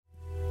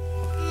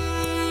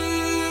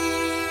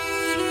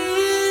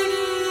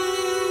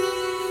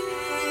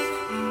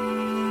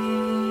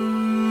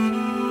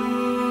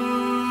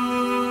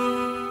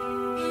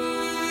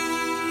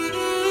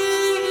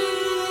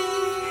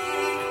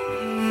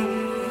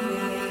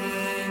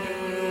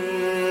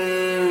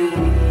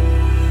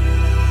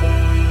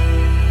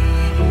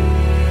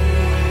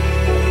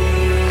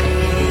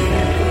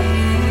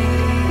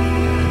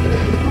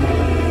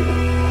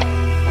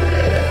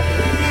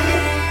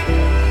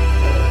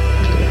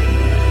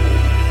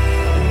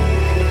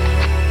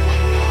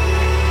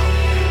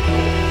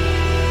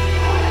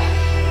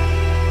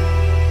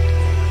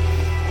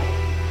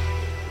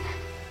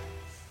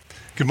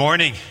Good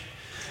morning.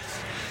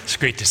 It's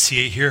great to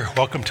see you here.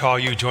 Welcome to all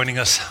you joining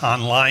us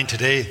online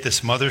today,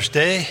 this Mother's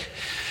Day.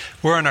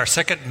 We're on our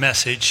second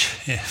message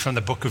from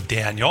the book of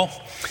Daniel.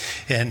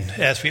 And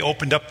as we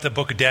opened up the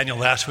book of Daniel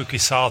last week, we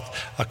saw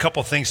a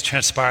couple things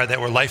transpire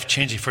that were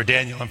life-changing for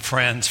Daniel and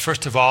friends.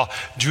 First of all,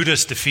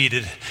 Judah's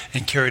defeated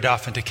and carried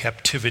off into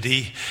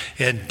captivity.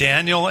 And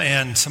Daniel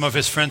and some of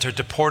his friends are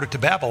deported to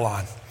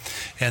Babylon.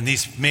 And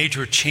these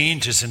major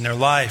changes in their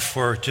life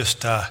were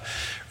just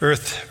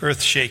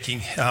earth-shaking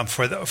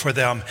for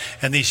them.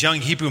 And these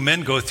young Hebrew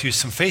men go through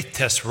some faith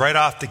tests right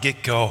off the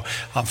get-go.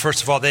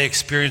 First of all, they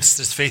experience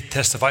this faith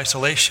test of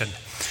isolation.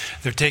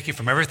 They're taken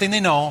from everything they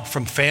know,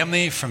 from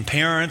family, from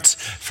parents,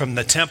 from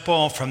the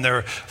temple, from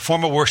their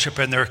form of worship,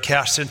 and they're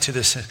cast into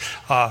this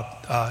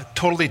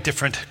totally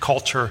different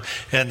culture.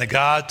 And the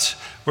gods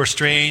were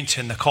strange,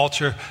 and the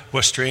culture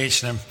was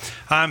strange. And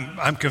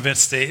I'm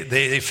convinced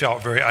they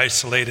felt very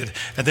isolated.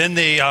 And then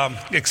they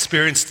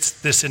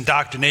experienced this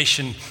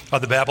indoctrination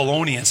of the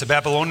Babylonians. The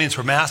Babylonians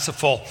were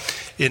masterful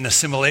in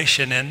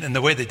assimilation, and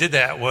the way they did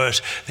that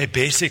was they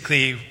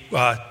basically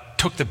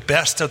took the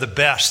best of the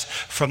best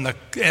from the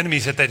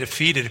enemies that they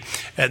defeated,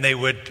 and they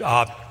would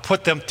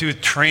put them through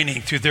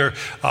training, through their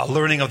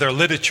learning of their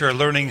literature,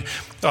 learning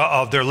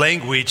of their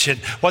language. And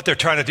what they're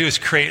trying to do is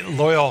create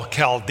loyal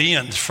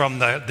Chaldeans from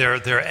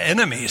their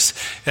enemies.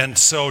 And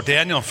so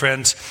Daniel and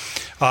friends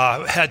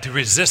had to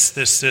resist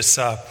this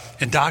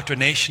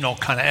indoctrinational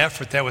kind of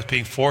effort that was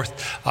being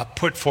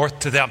put forth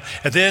to them.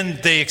 And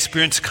then they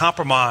experienced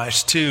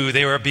compromise too.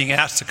 They were being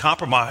asked to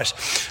compromise.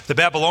 The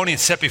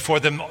Babylonians set before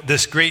them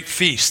this great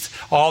feast,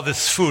 all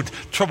this food.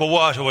 Trouble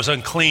was, it was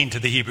unclean to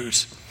the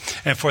Hebrews.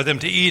 And for them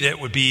to eat it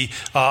would be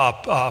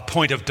a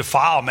point of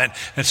defilement.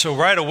 And so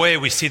right away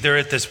we see they're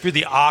at this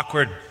really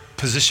awkward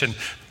position.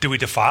 Do we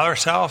defile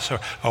ourselves,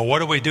 or what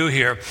do we do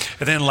here?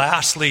 And then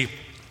lastly,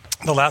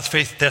 the last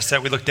faith test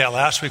that we looked at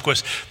last week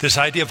was this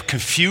idea of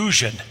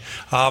confusion.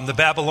 The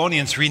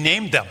Babylonians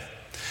renamed them,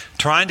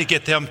 trying to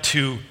get them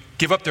to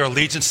give up their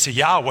allegiance to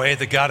Yahweh,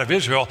 the God of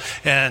Israel,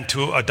 and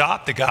to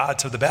adopt the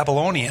gods of the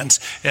Babylonians.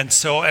 And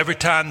so every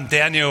time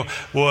Daniel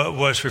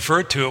was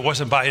referred to, it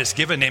wasn't by his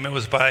given name, it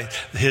was by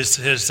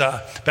his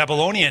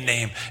Babylonian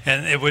name.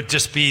 And it would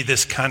just be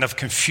this kind of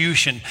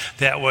confusion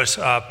that was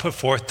put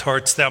forth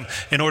towards them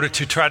in order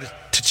to try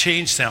to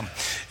change them.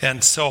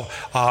 And so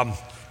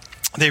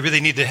they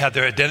really need to have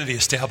their identity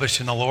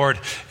established in the Lord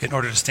in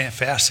order to stand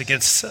fast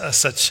against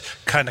such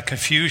kind of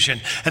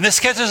confusion. And this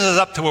catches us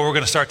up to where we're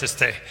going to start this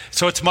day.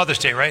 So it's Mother's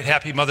Day, right?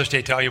 Happy Mother's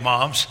Day to all you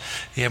moms.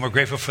 And we're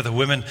grateful for the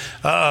women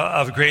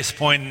of Grace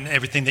Point and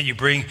everything that you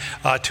bring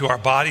to our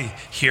body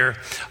here.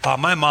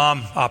 My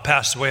mom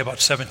passed away about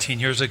 17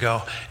 years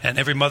ago. And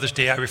every Mother's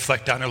Day I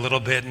reflect on her a little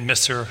bit and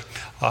miss her.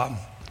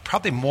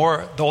 Probably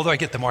more, the older I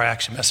get, the more I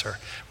actually miss her,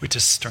 which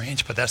is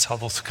strange, but that's how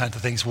those kinds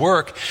of things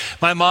work.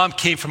 My mom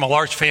came from a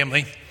large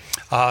family,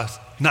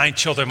 9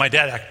 children. My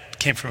dad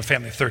came from a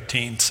family of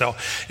 13. So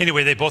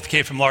anyway, they both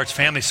came from large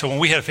families. So when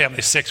we had a family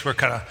of 6, we're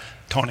kind of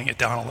toning it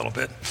down a little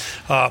bit.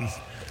 But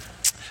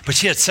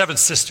she had 7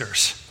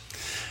 sisters.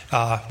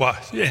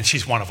 And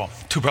she's one of them.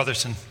 2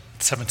 brothers and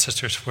 7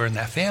 sisters were in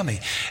that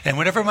family. And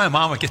whenever my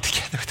mom would get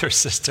together with her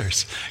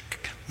sisters,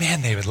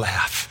 man, they would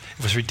laugh.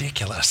 It was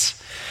ridiculous.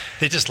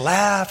 They just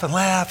laugh and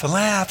laugh and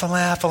laugh and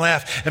laugh and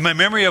laugh. And my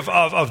memory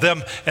of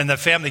them and the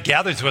family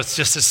gatherings was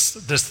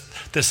just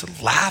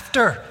this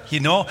laughter,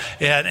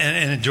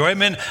 and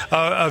enjoyment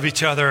of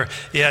each other.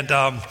 And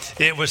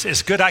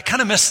it's good. I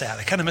kind of miss that.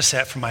 I kind of miss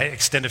that from my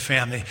extended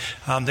family.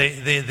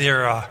 They'd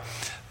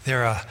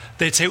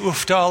say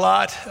oofta a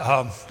lot,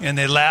 and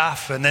they'd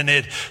laugh, and then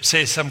they'd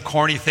say some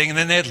corny thing, and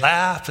then they'd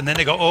laugh, and then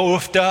they go, oh,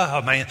 oofta.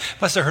 Oh, man,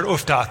 must have heard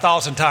oofta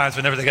 1,000 times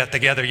whenever they got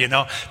together,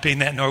 being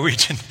that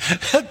Norwegian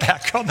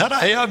background that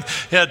I am.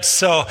 And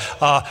so,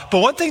 but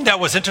one thing that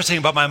was interesting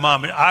about my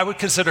mom, I would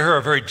consider her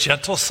a very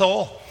gentle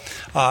soul.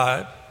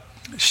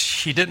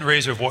 She didn't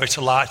raise her voice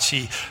a lot.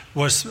 She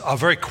was a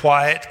very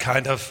quiet,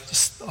 kind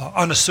of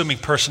unassuming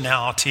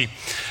personality.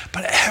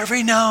 But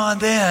every now and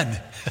then,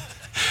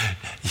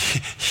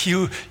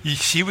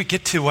 she would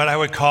get to what I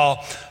would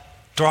call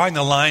drawing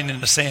the line in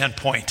the sand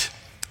point.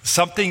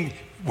 Something,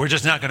 we're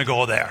just not going to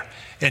go there.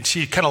 And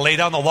she kind of laid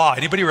down the law.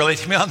 Anybody relate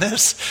to me on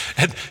this?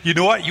 And you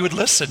know what? You would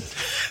listen.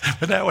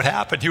 When that would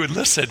happen, you would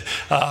listen.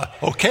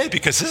 Okay,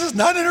 because this is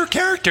not in her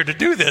character to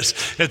do this.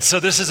 And so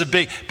this is a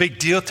big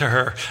deal to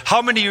her.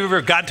 How many of you have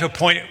ever gotten to a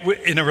point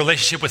in a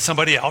relationship with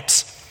somebody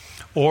else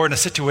or in a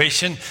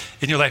situation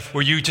in your life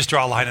where you just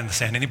draw a line in the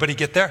sand? Anybody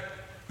get there?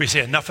 We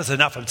say enough is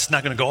enough. I'm just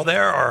not going to go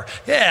there. Or,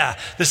 yeah,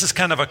 this is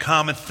kind of a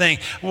common thing.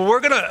 Well,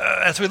 we're going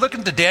to, as we look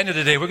into Daniel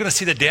today, we're going to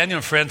see that Daniel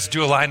and friends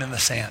drew a line in the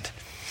sand.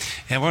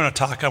 And we're going to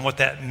talk on what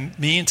that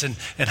means and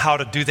how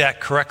to do that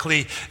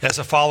correctly as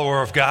a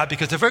follower of God.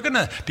 Because if we're going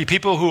to be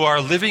people who are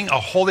living a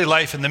holy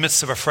life in the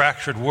midst of a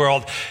fractured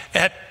world,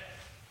 at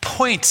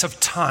points of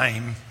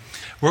time,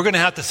 we're going to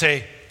have to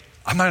say,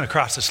 I'm not going to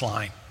cross this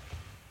line.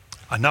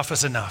 Enough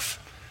is enough.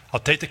 I'll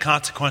take the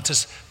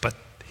consequences, but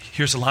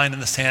Here's a line in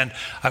the sand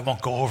I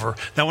won't go over.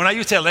 Now, when I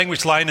use that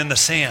language, line in the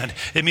sand,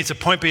 it means a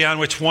point beyond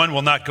which one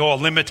will not go, a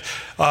limit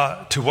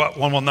to what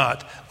one will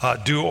not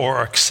do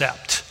or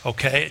accept,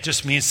 okay? It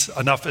just means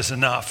enough is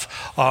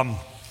enough.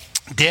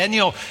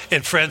 Daniel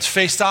and friends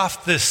faced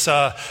off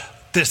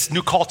this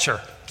new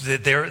culture.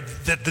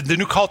 The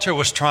new culture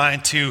was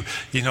trying to,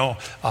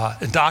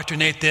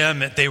 indoctrinate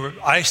them. They were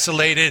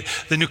isolated.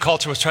 The new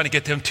culture was trying to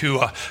get them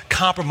to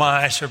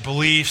compromise their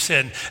beliefs.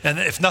 And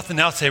if nothing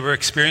else, they were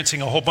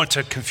experiencing a whole bunch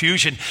of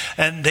confusion.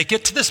 And they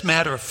get to this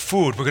matter of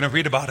food. We're going to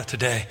read about it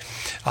today.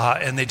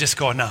 And they just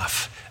go,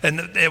 enough.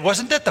 And it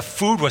wasn't that the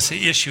food was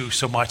the issue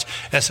so much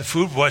as the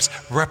food was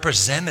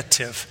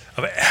representative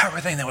of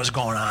everything that was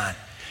going on.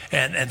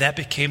 And that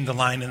became the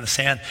line in the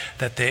sand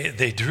that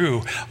they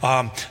drew.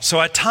 So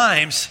at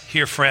times,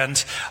 here,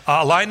 friends,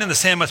 a line in the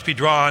sand must be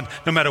drawn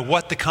no matter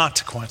what the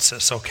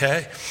consequences,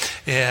 okay?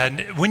 And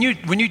when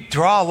you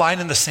draw a line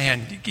in the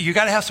sand, you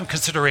got to have some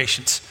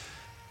considerations.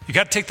 You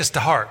got to take this to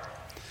heart.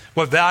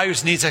 What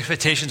values, needs,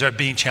 expectations are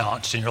being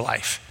challenged in your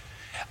life?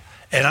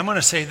 And I'm going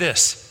to say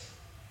this.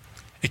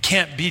 It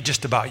can't be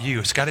just about you.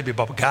 It's got to be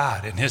about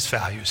God and his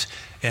values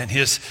and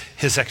his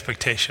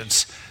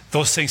expectations.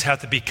 Those things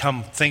have to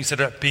become things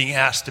that are being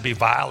asked to be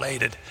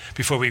violated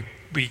before we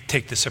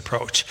take this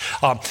approach.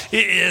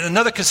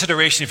 Another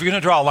consideration, if you're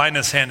going to draw a line in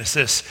the sand, is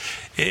this.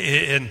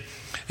 In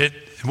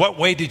what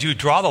way did you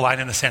draw the line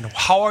in the sand?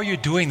 How are you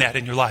doing that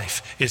in your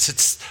life? Is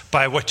it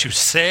by what you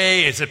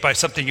say? Is it by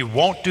something you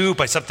won't do?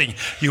 By something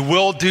you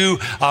will do?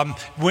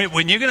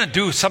 When you're going to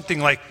do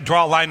something like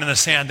draw a line in the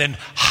sand, then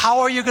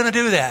how are you going to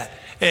do that?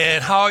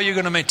 And how are you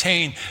going to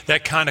maintain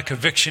that kind of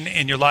conviction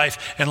in your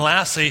life? And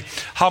lastly,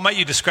 how might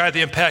you describe the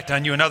impact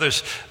on you and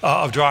others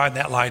of drawing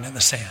that line in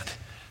the sand?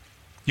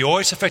 You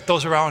always affect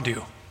those around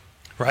you,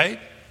 right?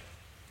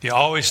 You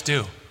always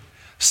do.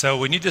 So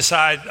when you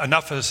decide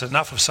enough is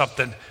enough of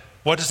something,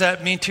 what does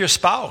that mean to your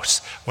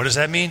spouse? What does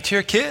that mean to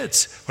your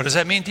kids? What does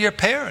that mean to your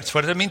parents? What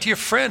does that mean to your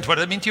friends? What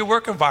does that mean to your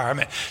work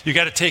environment? You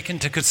got to take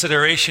into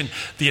consideration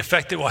the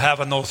effect it will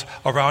have on those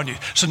around you.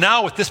 So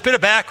now with this bit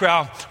of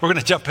background, we're going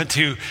to jump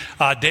into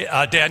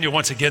Daniel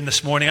once again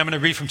this morning. I'm going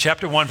to read from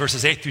chapter 1,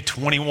 verses 8 through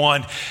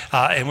 21,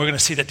 and we're going to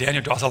see that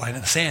Daniel draws a line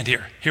in the sand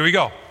here. Here we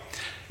go.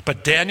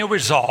 But Daniel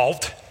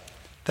resolved,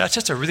 that's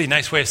just a really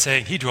nice way of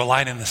saying he drew a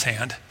line in the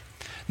sand,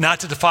 not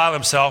to defile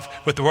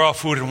himself with the royal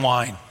food and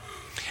wine.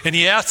 And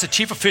he asked the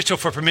chief official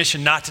for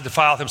permission not to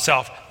defile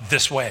himself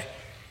this way.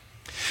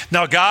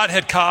 Now God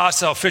had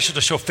caused the official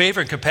to show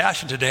favor and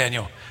compassion to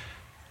Daniel.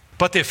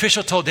 But the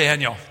official told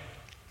Daniel,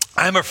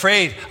 I am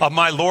afraid of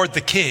my lord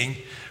the king,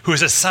 who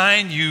has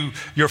assigned you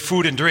your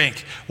food and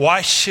drink.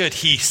 Why should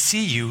he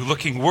see you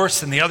looking worse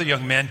than the other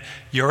young men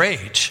your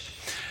age?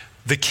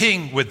 The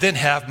king would then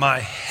have my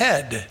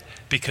head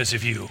because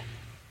of you.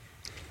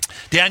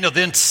 Daniel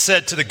then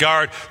said to the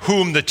guard,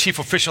 whom the chief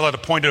official had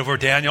appointed over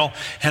Daniel,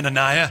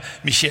 Hananiah,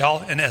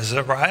 Mishael, and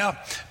Azariah,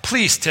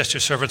 please test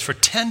your servants for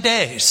 10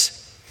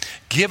 days.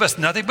 Give us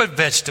nothing but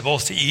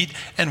vegetables to eat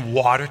and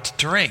water to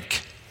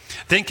drink.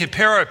 Then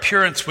compare our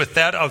appearance with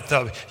that of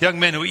the young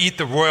men who eat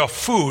the royal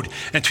food,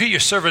 and treat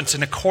your servants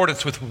in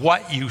accordance with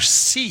what you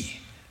see.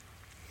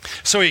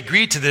 So he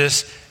agreed to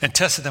this and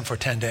tested them for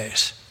 10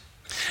 days.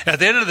 At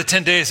the end of the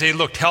 10 days, they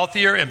looked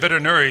healthier and better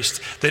nourished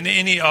than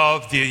any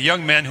of the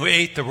young men who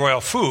ate the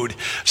royal food.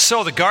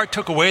 So the guard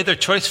took away their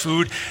choice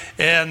food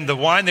and the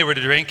wine they were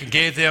to drink and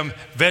gave them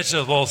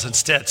vegetables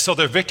instead. So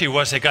their victory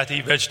was they got to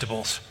eat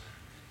vegetables.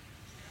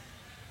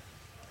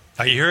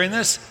 Are you hearing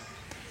this?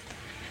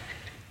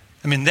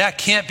 I mean, that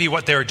can't be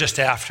what they were just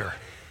after.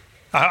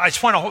 I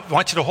just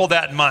want you to hold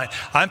that in mind.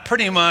 I'm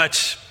pretty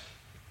much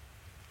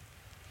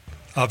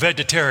a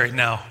vegetarian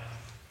now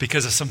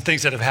because of some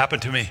things that have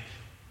happened to me.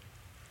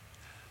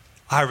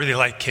 I really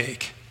like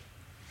cake.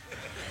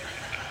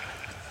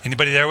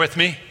 Anybody there with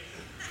me?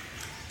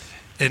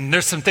 And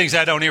there's some things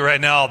I don't eat right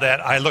now that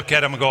I look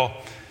at them and go,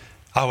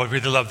 I would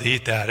really love to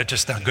eat that. It's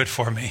just not good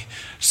for me.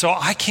 So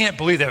I can't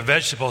believe that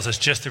vegetables is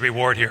just the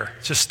reward here.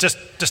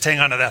 Just hang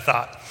on to that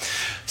thought.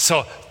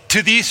 So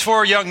to these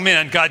 4 young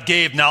men, God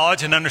gave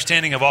knowledge and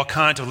understanding of all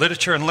kinds of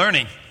literature and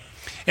learning.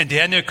 And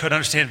Daniel could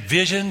understand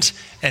visions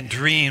and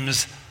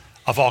dreams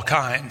of all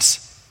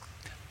kinds.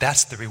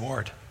 That's the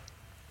reward.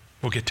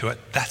 We'll get to it.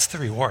 That's the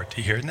reward.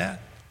 Do you hear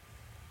that?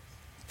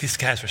 These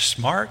guys were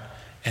smart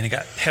and they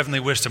got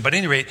heavenly wisdom. But at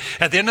any rate,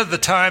 at the end of the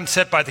time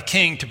set by the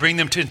king to bring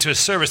them into his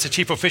service, the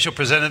chief official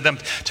presented them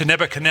to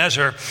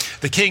Nebuchadnezzar.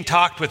 The king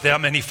talked with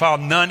them and he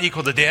found none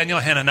equal to Daniel,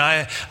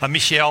 Hananiah,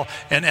 Mishael,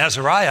 and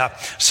Azariah.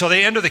 So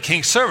they entered the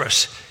king's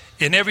service.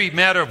 In every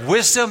matter of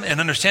wisdom and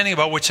understanding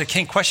about which the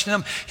king questioned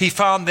them, he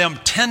found them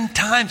 10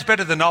 times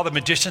better than all the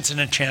magicians and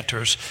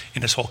enchanters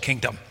in his whole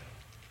kingdom.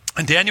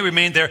 And Daniel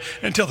remained there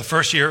until the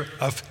first year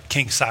of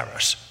King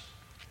Cyrus,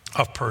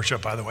 of Persia,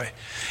 by the way.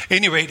 At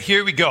any rate,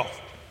 here we go.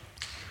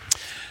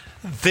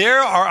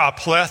 There are a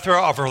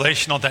plethora of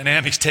relational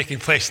dynamics taking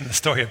place in the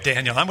story of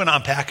Daniel. I'm going to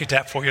unpackage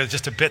that for you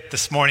just a bit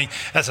this morning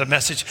as the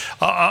message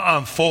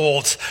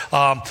unfolds.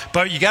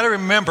 But you got to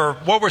remember,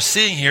 what we're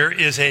seeing here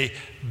is a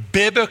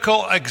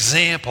biblical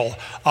example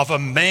of a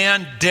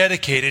man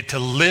dedicated to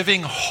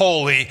living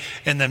holy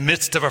in the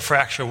midst of a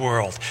fractured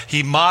world.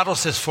 He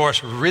models this for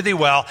us really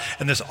well,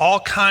 and there's all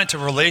kinds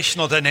of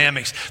relational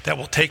dynamics that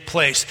will take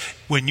place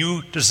when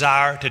you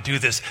desire to do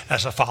this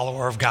as a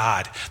follower of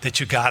God that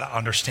you got to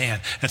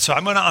understand. And so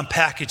I'm going to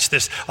unpackage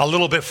this a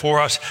little bit for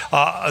us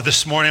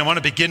this morning. I want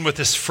to begin with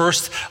this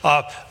first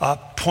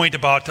point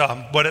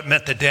about what it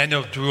meant that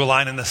Daniel drew a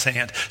line in the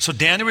sand. So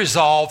Daniel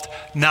resolved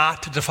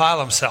not to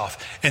defile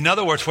himself. In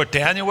other words, what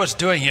Daniel was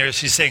doing here is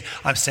he's saying,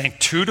 I'm staying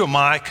true to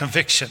my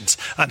convictions.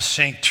 I'm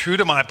staying true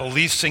to my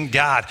beliefs in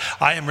God.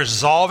 I am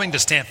resolving to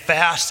stand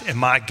fast in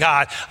my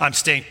God. I'm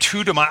staying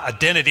true to my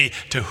identity,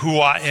 to who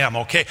I am,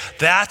 okay?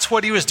 That's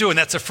what he was doing.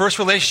 That's the first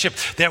relationship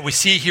that we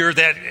see here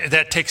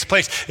that takes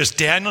place, is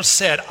Daniel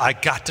said, I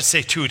got to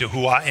stay true to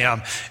who I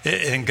am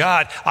in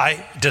God.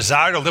 I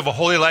desire to live a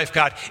holy life,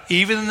 God,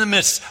 even in the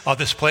midst of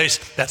this place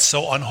that's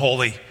so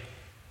unholy.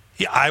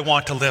 I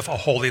want to live a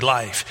holy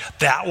life.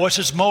 That was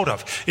his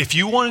motive. If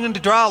you wanted to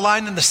draw a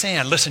line in the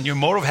sand, listen, your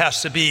motive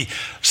has to be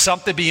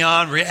something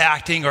beyond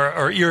reacting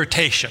or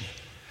irritation.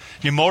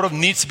 Your motive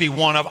needs to be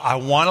one of, I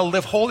want to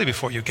live holy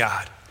before you,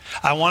 God.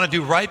 I want to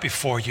do right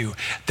before you.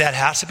 That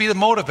has to be the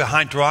motive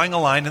behind drawing a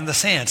line in the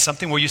sand.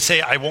 Something where you say,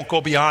 I won't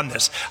go beyond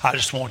this. I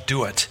just won't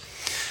do it.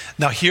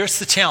 Now, here's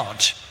the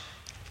challenge.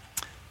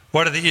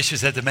 What are the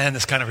issues that demand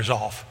this kind of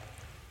resolve?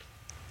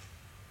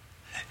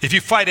 If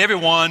you fight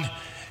everyone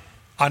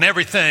on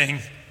everything,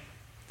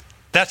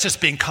 that's just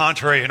being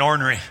contrary and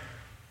ornery.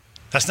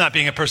 That's not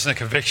being a person of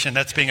conviction.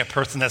 That's being a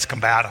person that's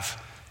combative.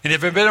 And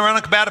have you ever been around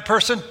a combative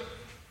person?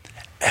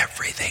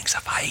 Everything's a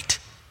fight.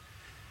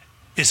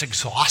 It's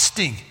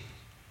exhausting.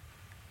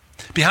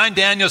 Behind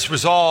Daniel's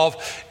resolve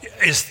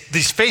is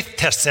these faith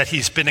tests that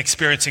he's been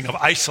experiencing of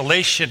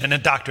isolation and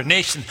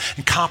indoctrination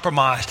and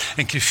compromise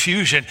and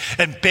confusion.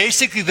 And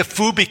basically the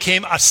food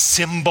became a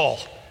symbol.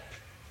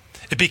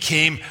 It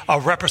became a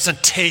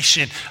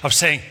representation of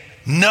saying,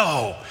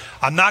 no,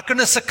 I'm not going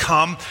to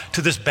succumb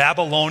to this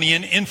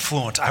Babylonian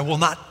influence. I will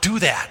not do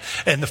that.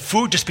 And the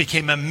food just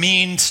became a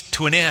means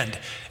to an end.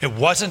 It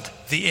wasn't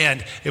the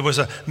end. It was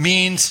a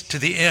means to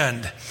the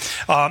end.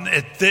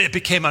 It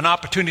became an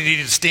opportunity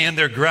to stand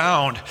their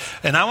ground.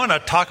 And I want to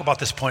talk about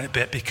this point a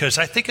bit because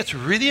I think it's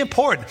really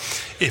important.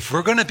 If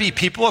we're going to be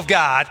people of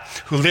God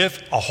who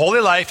live a holy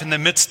life in the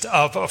midst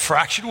of a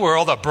fractured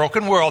world, a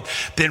broken world,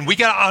 then we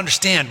got to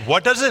understand,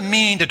 what does it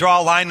mean to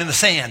draw a line in the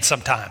sand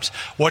sometimes?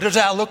 What does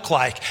that look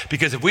like?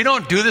 Because if we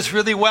don't do this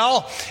really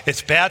well,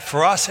 it's bad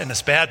for us and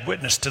it's bad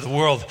witness to the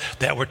world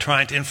that we're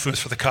trying to influence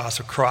for the cause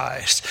of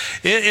Christ.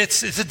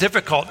 It's a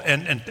difficult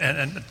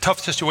and tough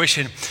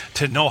situation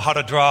to know how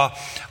to draw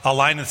a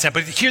line in the sand.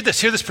 But hear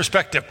this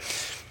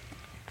perspective.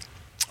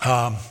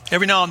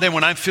 Every now and then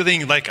when I'm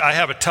feeling like I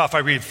have it tough, I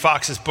read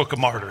Fox's Book of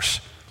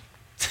Martyrs.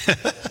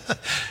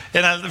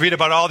 And I read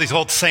about all these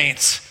old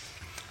saints.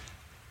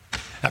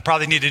 I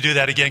probably need to do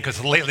that again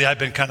because lately I've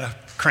been kind of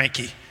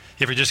cranky. You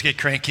ever just get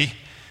cranky?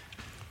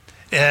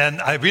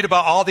 And I read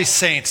about all these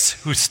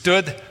saints who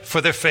stood for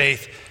their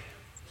faith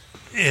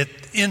at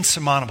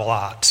insurmountable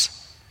odds.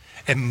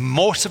 And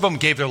most of them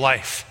gave their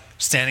life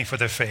standing for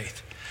their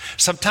faith.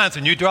 Sometimes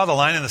when you draw the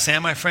line in the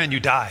sand, my friend, you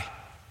die.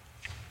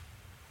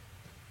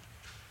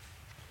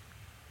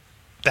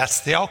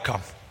 That's the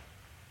outcome.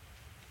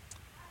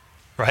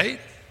 Right?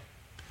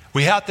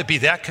 We have to be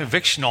that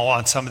convictional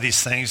on some of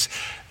these things.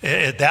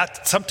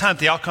 That sometimes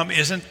the outcome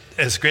isn't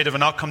as great of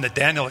an outcome that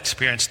Daniel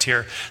experienced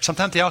here.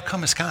 Sometimes the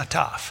outcome is kind of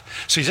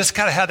tough. So you just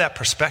got to have that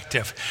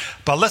perspective.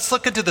 But let's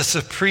look into the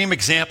supreme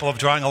example of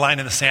drawing a line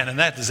in the sand. And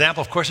that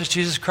example, of course, is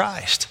Jesus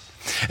Christ.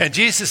 And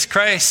Jesus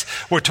Christ,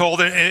 we're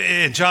told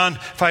in John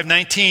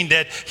 5:19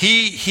 that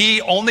he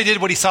only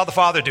did what he saw the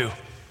Father do.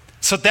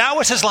 So that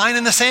was his line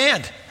in the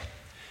sand.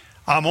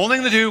 I'm only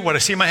going to do what I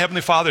see my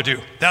Heavenly Father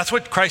do. That's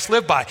what Christ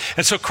lived by.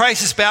 And so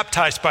Christ is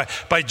baptized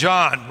by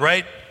John,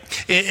 right?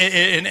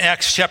 In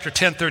Acts chapter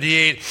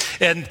 10:38.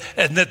 And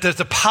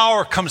the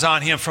power comes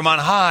on him from on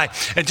high.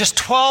 And just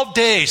 12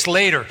 days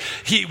later,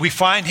 we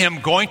find him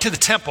going to the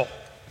temple.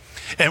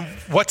 And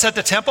what's at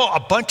the temple? A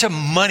bunch of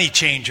money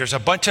changers, a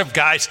bunch of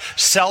guys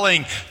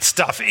selling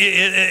stuff,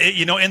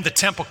 in the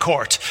temple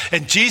court.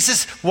 And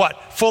Jesus,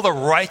 full of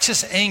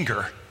righteous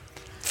anger,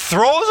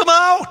 throws them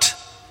out.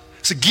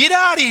 So get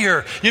out of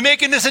here. You're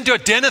making this into a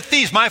den of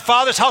thieves. My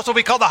Father's house will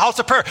be called the house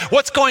of prayer.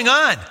 What's going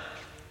on?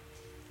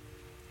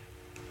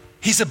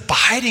 He's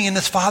abiding in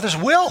his Father's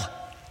will.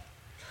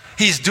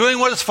 He's doing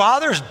what his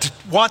Father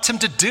wants him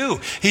to do.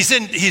 He's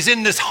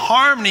in this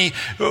harmony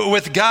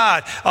with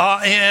God.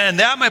 And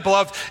that, my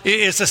beloved,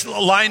 is this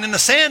line in the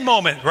sand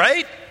moment,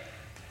 right?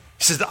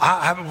 He says,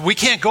 we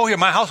can't go here.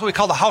 My house will be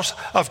called the house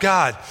of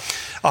God.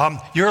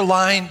 Your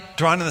line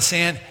drawn in the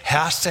sand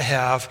has to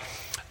have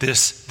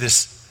this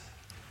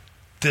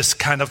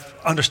kind of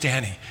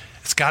understanding.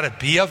 It's got to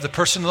be of the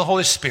person of the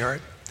Holy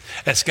Spirit.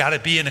 It's got to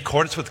be in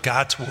accordance with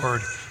God's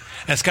word.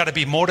 And it's got to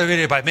be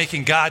motivated by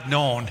making God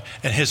known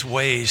and his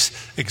ways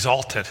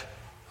exalted.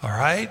 All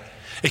right?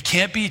 It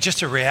can't be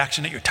just a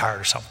reaction that you're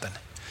tired or something.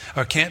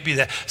 or can't be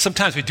that.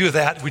 Sometimes we do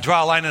that. We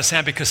draw a line in the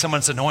sand because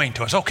someone's annoying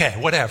to us. Okay,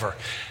 whatever.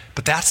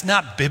 But that's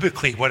not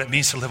biblically what it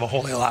means to live a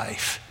holy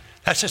life.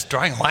 That's just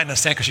drawing a line in the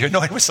sand because you're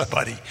annoyed with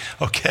somebody,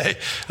 okay?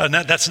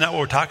 That's not what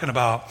we're talking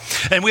about.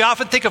 And we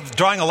often think of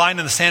drawing a line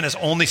in the sand as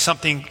only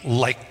something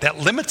like that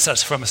limits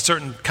us from a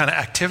certain kind of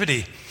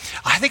activity.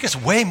 I think it's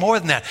way more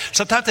than that.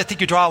 Sometimes I think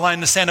you draw a line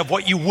in the sand of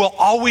what you will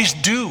always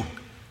do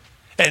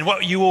and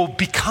what you will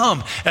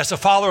become as a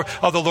follower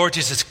of the Lord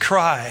Jesus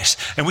Christ.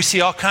 And we see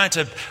all kinds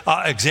of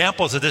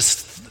examples of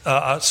this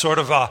sort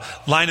of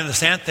line in the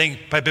sand thing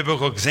by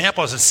biblical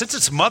examples. And since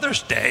it's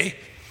Mother's Day,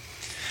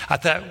 I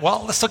thought,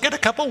 well, let's look at a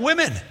couple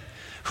women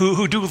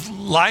who do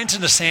lines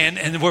in the sand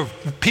and were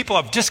people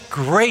of just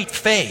great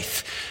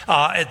faith,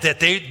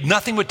 that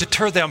nothing would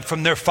deter them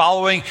from their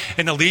following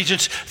and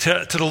allegiance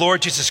to the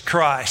Lord Jesus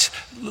Christ.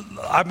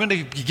 I'm going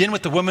to begin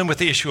with the woman with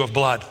the issue of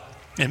blood.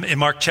 In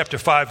Mark chapter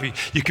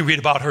 5, you can read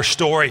about her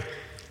story.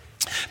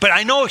 But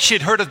I know she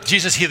had heard of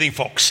Jesus healing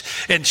folks,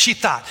 and she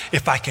thought,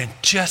 if I can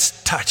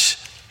just touch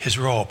his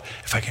robe,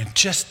 if I can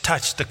just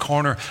touch the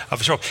corner of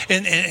his robe.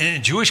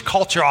 In Jewish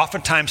culture,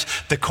 oftentimes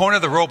the corner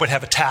of the robe would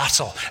have a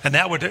tassel, and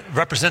that would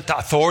represent the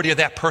authority of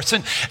that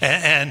person.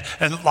 And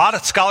a lot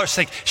of scholars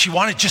think she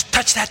wanted to just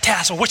touch that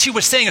tassel. What she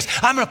was saying is,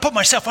 I'm going to put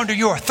myself under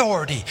your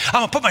authority. I'm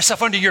going to put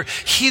myself under your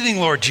healing,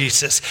 Lord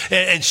Jesus.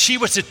 And she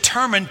was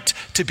determined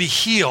to be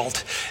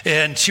healed.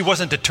 And she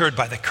wasn't deterred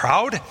by the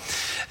crowd.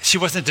 She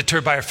wasn't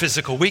deterred by her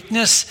physical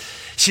weakness.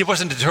 She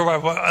wasn't deterred by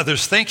what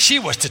others think. She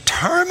was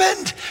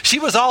determined. She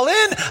was all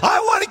in. I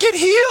want to get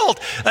healed.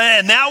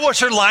 And that was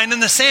her line in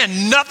the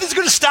sand. Nothing's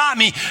going to stop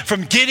me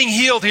from getting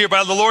healed here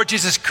by the Lord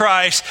Jesus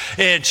Christ.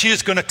 And she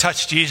is going to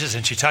touch Jesus.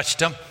 And she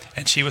touched him.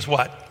 And she was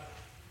what?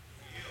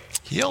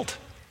 Healed.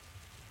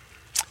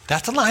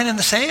 That's a line in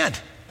the sand.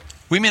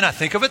 We may not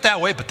think of it that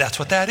way, but that's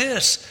what that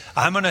is.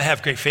 I'm going to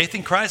have great faith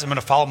in Christ. I'm going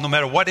to follow him no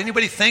matter what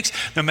anybody thinks,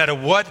 no matter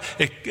what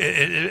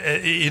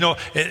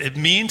it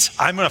means.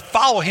 I'm going to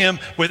follow him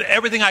with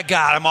everything I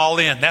got. I'm all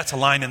in. That's a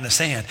line in the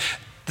sand.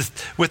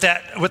 With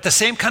the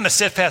same kind of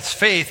steadfast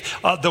faith,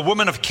 the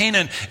woman of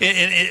Canaan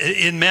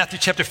in Matthew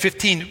chapter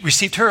 15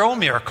 received her own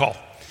miracle.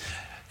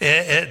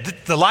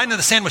 The line in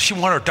the sand was she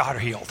wanted her daughter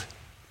healed.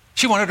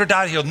 She wanted her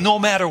daughter healed no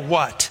matter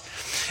what.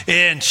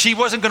 And she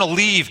wasn't going to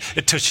leave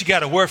until she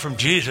got a word from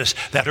Jesus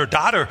that her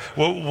daughter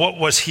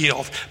was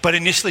healed. But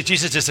initially,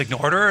 Jesus just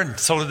ignored her, and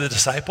so did the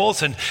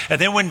disciples. And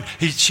then when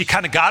she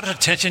kind of got his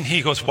attention,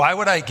 he goes, why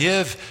would I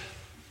give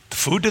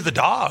food to the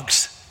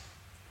dogs?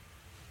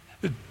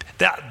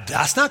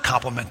 That's not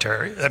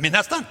complimentary. I mean,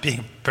 that's not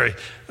being very,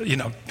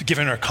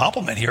 giving her a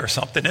compliment here or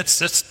something.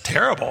 It's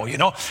terrible,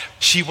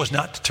 She was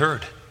not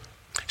deterred.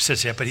 He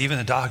says, yeah, but even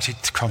the dogs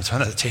eat crumbs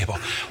under the table.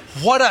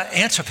 What an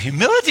answer of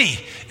humility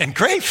and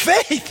great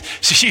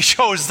faith she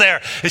shows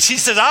there. And she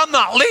says, I'm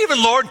not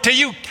leaving, Lord, until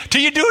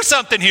you do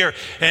something here.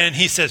 And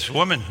he says,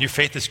 woman, your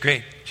faith is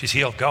great. She's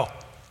healed. Go.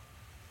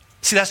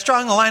 See, that's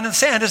drawing a line in the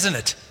sand, isn't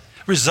it?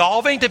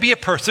 Resolving to be a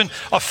person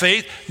of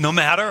faith no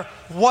matter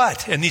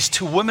what. And these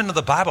two women of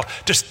the Bible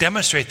just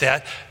demonstrate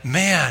that,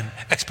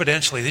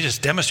 exponentially. They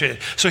just demonstrate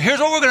it. So here's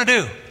what we're going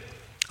to do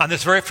on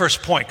this very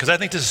first point, because I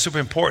think this is super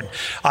important.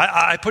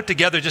 I put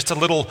together just a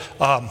little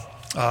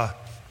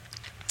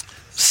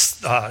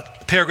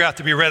paragraph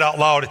to be read out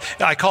loud.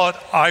 I call it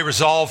I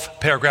resolve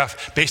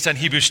paragraph based on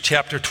Hebrews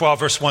chapter 12,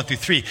 verse 1 through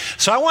 3.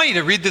 So I want you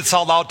to read this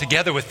out loud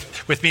together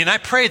with me, and I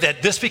pray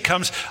that this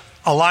becomes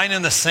a line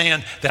in the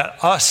sand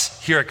that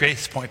us here at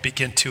Grace Point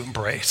begin to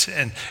embrace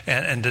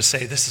and to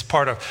say, this is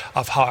part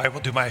of how I will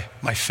do my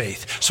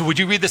faith. So would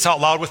you read this out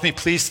loud with me,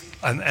 please,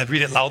 and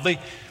read it loudly?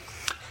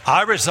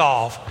 I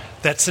resolve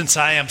that since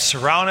I am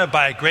surrounded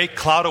by a great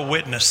cloud of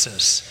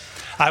witnesses,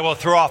 I will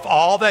throw off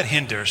all that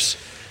hinders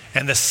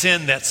and the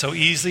sin that so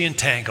easily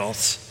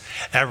entangles,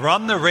 and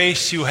run the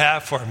race you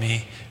have for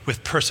me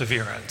with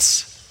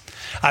perseverance.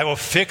 I will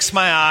fix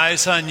my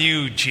eyes on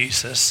you,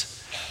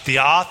 Jesus, the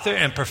author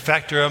and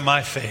perfecter of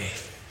my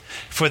faith.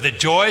 For the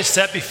joy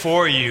set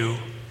before you,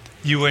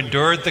 you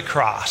endured the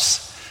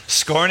cross,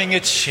 scorning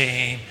its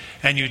shame,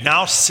 and you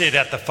now sit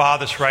at the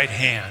Father's right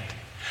hand.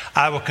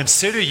 I will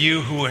consider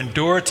you who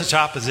endured such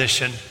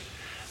opposition,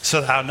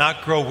 so that I will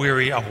not grow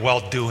weary of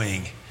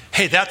well-doing.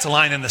 Hey, that's a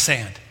line in the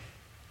sand.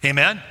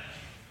 Amen?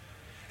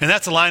 And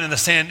that's a line in the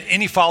sand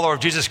any follower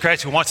of Jesus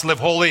Christ who wants to live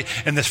holy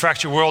in this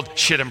fractured world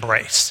should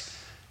embrace.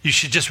 You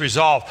should just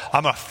resolve,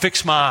 I'm going to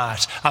fix my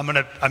eyes. I'm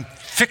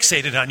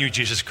fixated on you,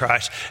 Jesus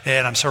Christ.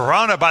 And I'm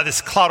surrounded by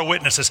this cloud of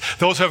witnesses,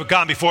 those who have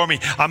gone before me.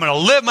 I'm going to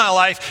live my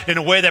life in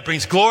a way that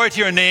brings glory to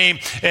your name,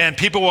 and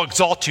people will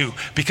exalt you.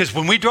 Because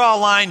when we draw a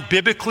line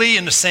biblically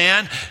in the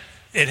sand,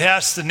 it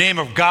has the name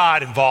of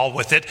God involved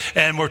with it,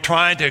 and we're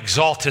trying to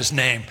exalt his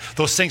name.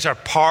 Those things are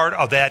part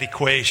of that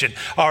equation.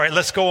 All right,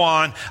 let's go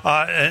on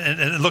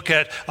and look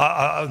at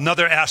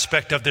another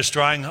aspect of this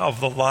drawing of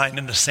the line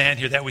in the sand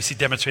here that we see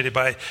demonstrated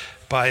by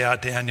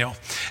Daniel.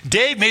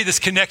 Dave made this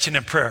connection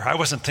in prayer. I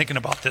wasn't thinking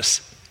about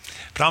this,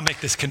 but I'll make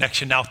this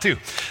connection now too.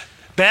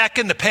 Back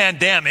in the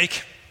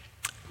pandemic,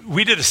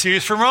 we did a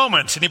series from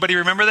Romans. Anybody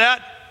remember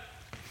that?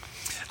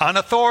 On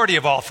authority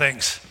of all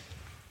things.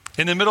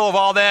 In the middle of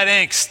all that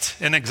angst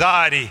and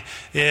anxiety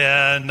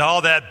and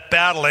all that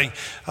battling,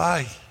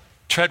 I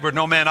tread where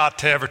no man ought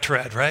to ever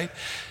tread, right?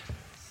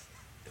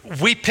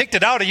 We picked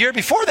it out a year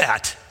before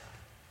that.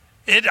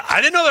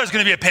 I didn't know there was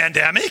going to be a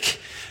pandemic.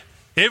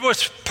 It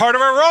was part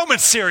of our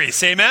Romans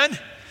series, amen?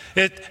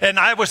 And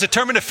I was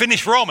determined to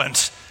finish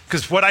Romans,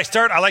 because what I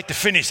start, I like to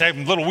finish.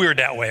 I'm a little weird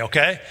that way,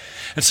 okay?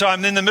 And so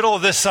I'm in the middle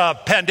of this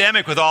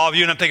pandemic with all of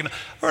you, and I'm thinking,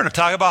 we're going to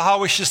talk about how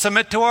we should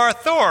submit to our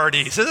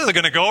authorities. This is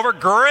going to go over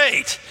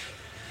great,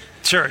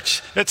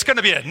 church. It's going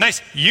to be a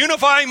nice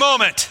unifying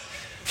moment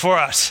for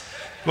us.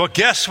 Well,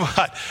 guess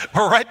what?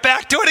 We're right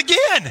back to it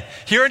again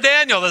here in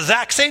Daniel, the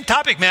exact same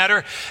topic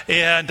matter.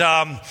 And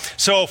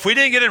so if we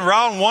didn't get in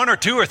round 1 or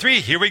 2 or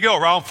 3, here we go,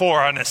 round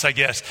 4 on this, I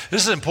guess.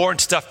 This is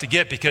important stuff to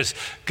get because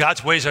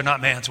God's ways are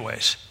not man's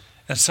ways.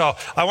 And so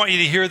I want you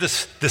to hear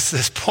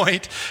this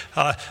point.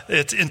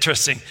 It's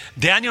interesting.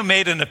 Daniel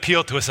made an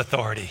appeal to his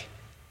authority.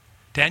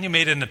 Daniel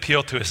made an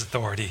appeal to his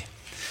authority.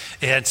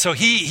 And so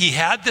he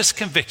had this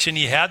conviction,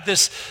 he had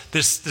this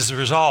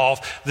resolve,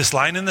 this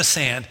line in the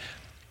sand.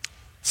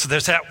 So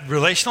there's that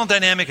relational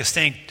dynamic of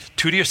staying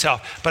true to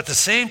yourself. But at the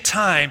same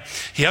time,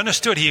 he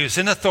understood he was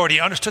in authority. He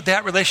understood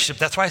that relationship.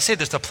 That's why I say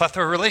there's a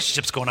plethora of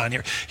relationships going on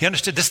here. He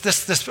understood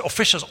this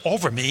official's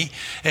over me,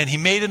 and he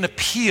made an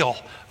appeal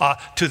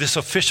to this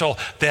official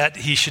that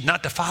he should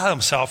not defile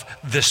himself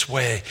this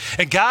way.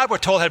 And God, we're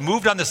told, had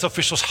moved on this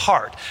official's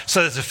heart.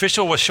 So this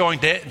official was showing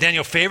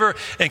Daniel favor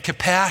and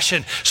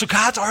compassion. So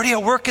God's already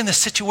at work in this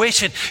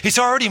situation. He's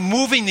already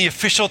moving the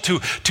official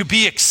to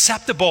be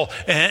acceptable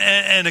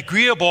and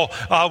agreeable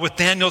with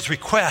Daniel's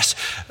request.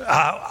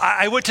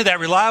 I went to that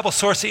reliable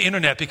source of the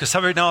internet because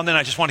every now and then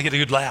I just want to get a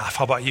good laugh.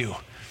 How about you?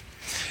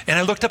 And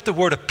I looked up the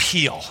word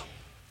appeal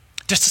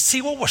just to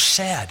see what was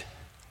said.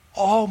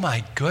 Oh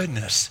my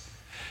goodness.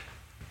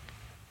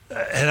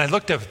 And I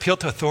looked up appeal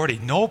to authority.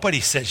 Nobody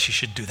says you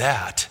should do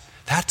that.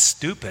 That's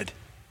stupid.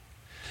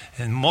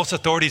 And most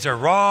authorities are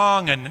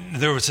wrong, and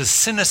there was this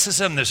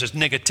cynicism, there's this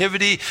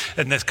negativity,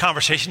 and this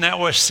conversation that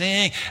we're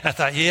seeing. And I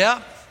thought,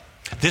 yeah,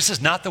 this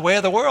is not the way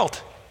of the world.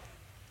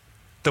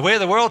 The way of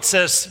the world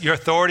says your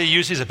authority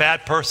usually is a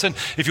bad person.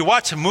 If you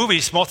watch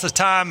movies, most of the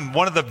time,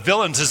 one of the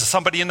villains is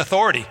somebody in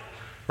authority,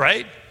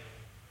 right?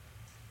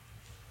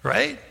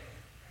 Right?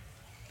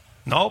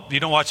 Nope, you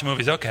don't watch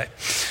movies. Okay,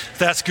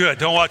 that's good.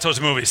 Don't watch those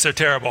movies. They're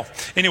terrible.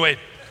 Anyway,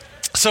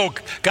 so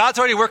God's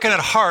already working at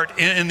heart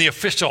in the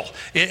official.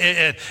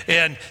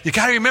 And you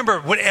got to remember,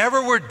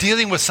 whenever we're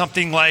dealing with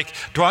something like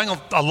drawing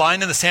a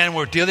line in the sand,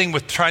 we're dealing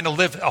with trying to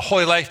live a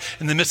holy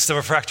life in the midst of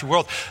a fractured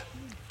world,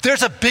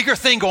 there's a bigger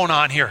thing going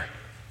on here.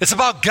 It's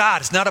about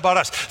God. It's not about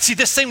us. See,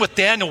 this thing with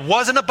Daniel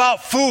wasn't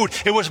about food.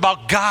 It was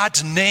about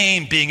God's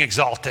name being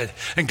exalted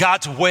and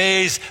God's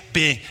ways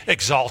being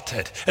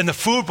exalted. And the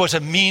food was a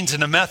means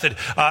and a method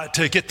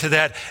to get to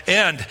that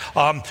end.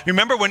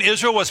 Remember when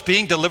Israel was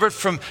being delivered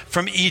from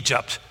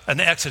Egypt in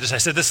the Exodus? I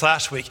said this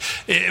last week.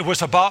 It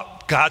was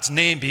about God's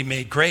name being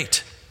made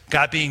great,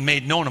 God being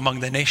made known among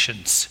the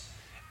nations.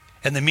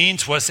 And the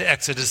means was the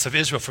exodus of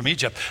Israel from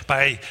Egypt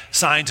by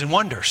signs and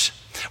wonders.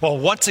 Well,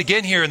 once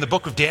again here in the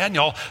book of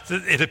Daniel,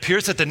 it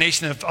appears that the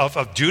nation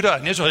of Judah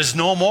and Israel is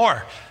no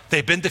more.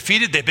 They've been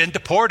defeated. They've been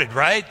deported,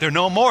 right? They're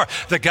no more.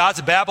 The gods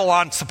of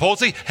Babylon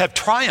supposedly have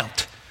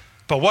triumphed.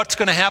 But what's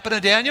going to happen to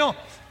Daniel?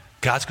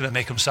 God's going to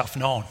make himself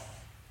known.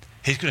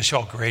 He's going to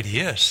show how great he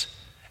is.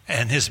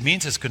 And his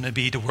means is going to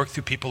be to work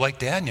through people like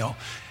Daniel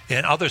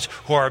and others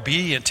who are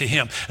obedient to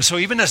him. And so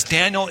even as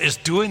Daniel is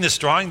doing this,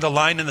 drawing the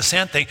line in the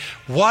sand thing,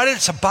 what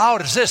it's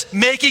about is this: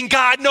 making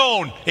God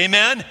known.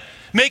 Amen?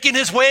 Making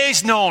his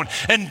ways known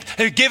and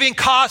giving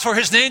cause for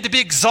his name to be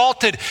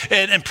exalted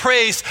and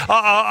praised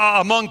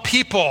among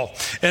people.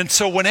 And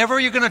so whenever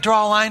you're going to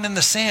draw a line in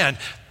the sand,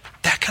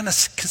 that kind of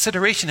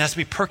consideration has to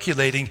be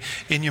percolating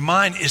in your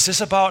mind. Is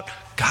this about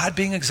God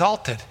being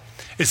exalted?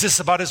 Is this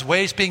about his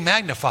ways being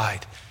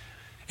magnified?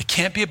 It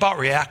can't be about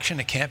reaction.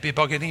 It can't be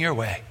about getting your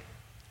way.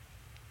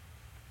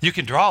 You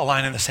can draw a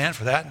line in the sand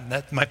for that, and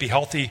that might be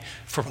healthy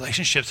for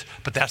relationships,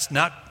 but that's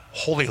not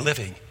holy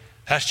living.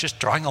 That's just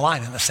drawing a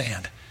line in the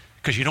sand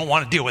because you don't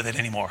want to deal with it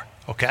anymore,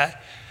 okay?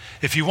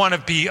 If you want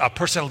to be a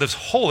person that lives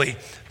holy,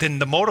 then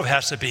the motive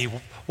has to be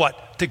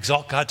what? To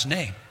exalt God's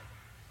name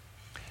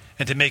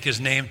and to make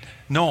his name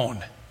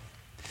known.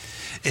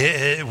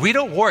 We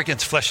don't war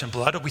against flesh and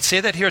blood. We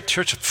say that here at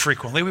church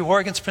frequently. We war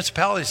against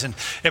principalities and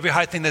every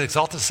high thing that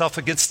exalts itself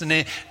against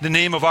the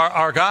name of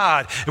our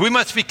God. And we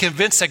must be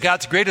convinced that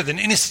God's greater than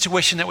any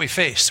situation that we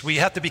face. We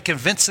have to be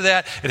convinced of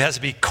that. It has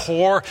to be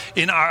core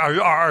in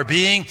our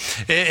being.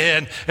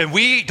 And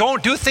we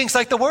don't do things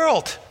like the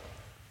world.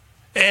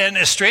 And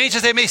as strange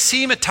as they may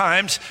seem at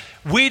times,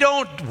 we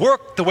don't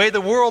work the way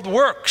the world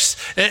works.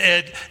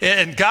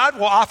 And God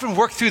will often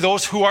work through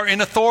those who are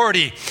in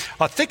authority.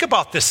 Think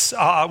about this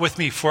with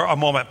me for a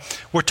moment.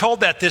 We're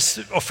told that this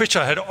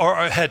official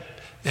had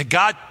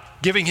God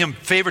giving him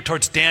favor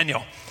towards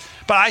Daniel.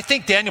 But I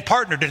think Daniel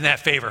partnered in that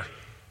favor.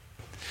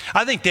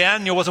 I think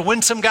Daniel was a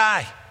winsome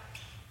guy.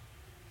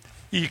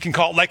 You can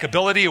call it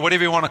likability or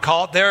whatever you want to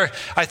call it there.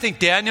 I think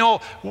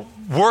Daniel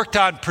worked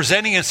on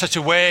presenting in such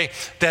a way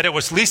that it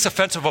was least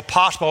offensive as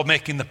possible,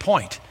 making the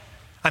point.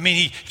 I mean,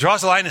 he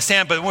draws a line in the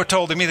sand, but we're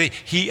told immediately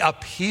he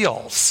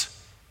appeals.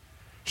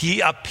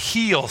 He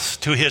appeals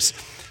to his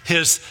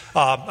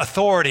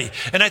authority.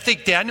 And I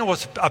think Daniel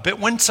was a bit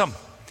winsome.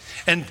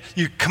 And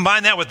you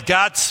combine that with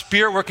God's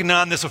Spirit working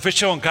on this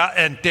official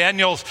and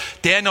Daniel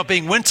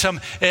being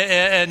winsome,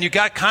 and you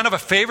got kind of a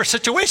favor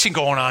situation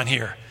going on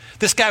here.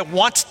 This guy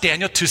wants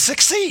Daniel to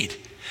succeed.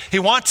 He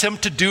wants him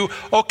to do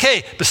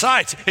okay.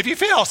 Besides, if he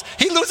fails,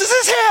 he loses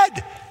his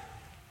head.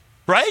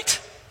 Right?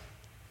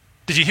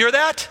 Did you hear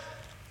that?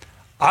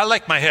 I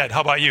like my head.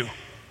 How about you?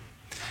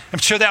 I'm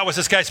sure that was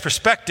this guy's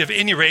perspective, at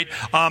any rate.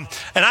 And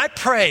I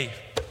pray,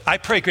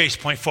 Grace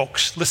Point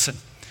folks, listen,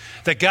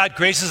 that God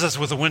graces us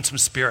with a winsome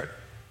spirit.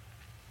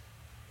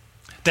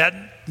 That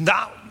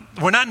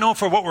we're not known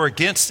for what we're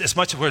against as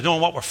much as we're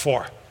known what we're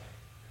for.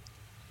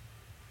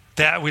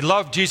 That we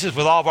love Jesus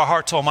with all of our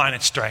heart, soul, mind,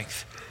 and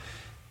strength.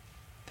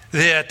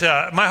 That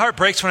my heart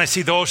breaks when I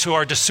see those who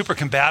are just super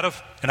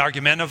combative and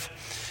argumentative,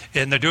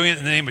 and they're doing it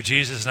in the name of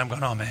Jesus, and I'm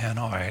going, oh man,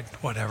 all right,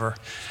 whatever.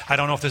 I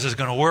don't know if this is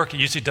going to work. It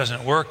usually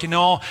doesn't work. You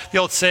know, the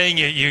old saying,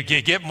 you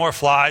get more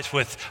flies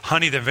with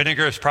honey than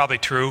vinegar is probably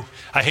true.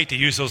 I hate to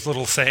use those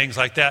little sayings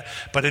like that,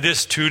 but it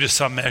is true to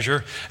some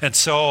measure. And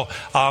so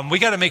we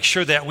got to make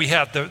sure that we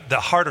have the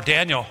heart of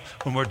Daniel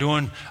when we're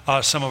doing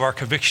some of our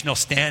convictional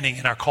standing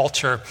in our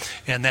culture,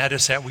 and that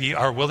is that we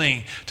are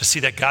willing to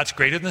see that God's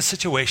greater than the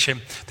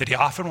situation, that he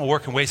often will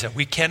work in ways that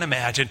we can't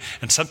imagine,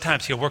 and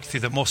sometimes he'll work through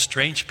the most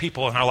strange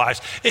people in our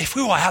lives if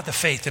we will have the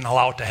faith and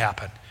allow it to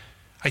happen.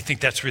 I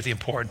think that's really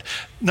important.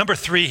 Number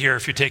 3 here,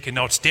 if you're taking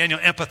notes, Daniel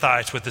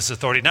empathized with this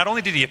authority. Not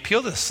only did he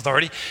appeal to this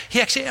authority,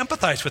 he actually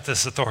empathized with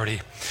this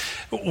authority.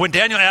 When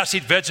Daniel asked to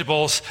eat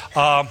vegetables,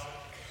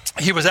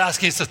 he was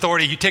asking his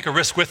authority, you take a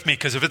risk with me,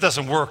 because if it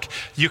doesn't work,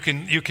 you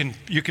can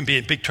be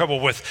in big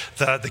trouble with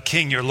the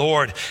king, your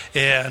Lord.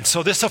 And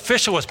so this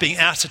official was being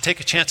asked to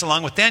take a chance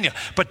along with Daniel.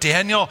 But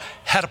Daniel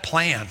had a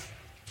plan.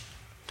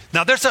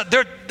 Now,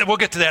 we'll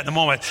get to that in a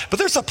moment, but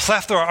there's a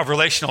plethora of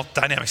relational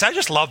dynamics. I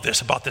just love this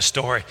about this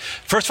story.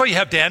 First of all, you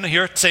have Daniel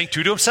here saying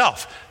true to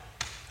himself.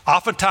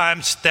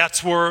 Oftentimes,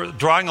 that's where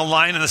drawing a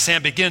line in the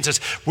sand begins, is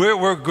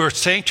we're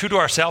saying true to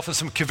ourselves and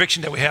some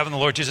conviction that we have in the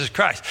Lord Jesus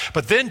Christ.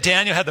 But then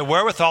Daniel had the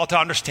wherewithal to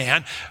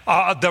understand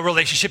the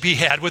relationship he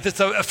had with this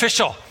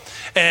official.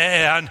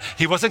 And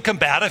he wasn't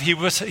combative, he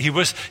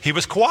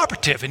was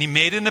cooperative, and he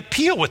made an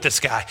appeal with this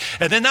guy.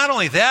 And then not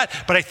only that,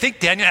 but I think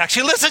Daniel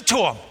actually listened to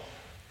him.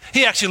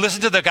 He actually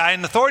listened to the guy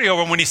in authority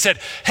over him when he said,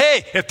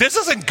 hey, if this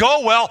doesn't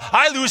go well,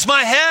 I lose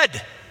my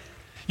head.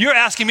 You're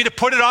asking me to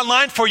put it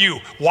online for you.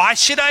 Why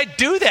should I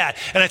do that?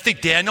 And I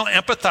think Daniel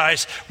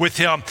empathized with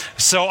him.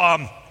 So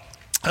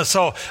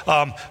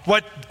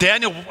what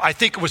Daniel, I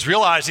think, was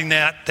realizing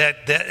that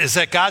is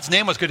that God's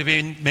name was going to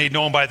be made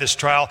known by this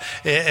trial,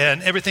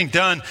 and everything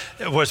done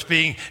was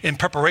being in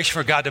preparation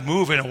for God to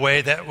move in a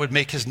way that would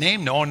make his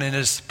name known and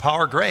his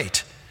power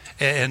great.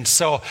 And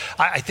so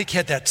I think he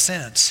had that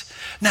sense.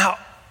 Now,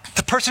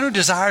 the person who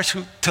desires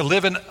to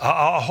live in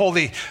a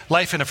holy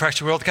life in a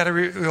fractured world got to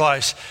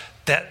realize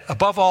that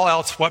above all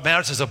else, what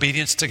matters is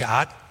obedience to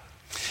God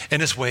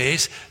and his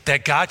ways,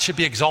 that God should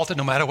be exalted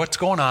no matter what's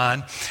going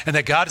on, and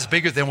that God is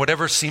bigger than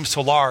whatever seems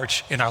so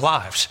large in our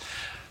lives.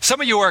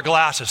 Some of you wear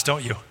glasses,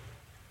 don't you?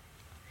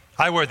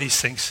 I wear these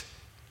things.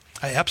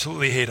 I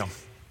absolutely hate them.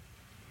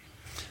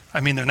 I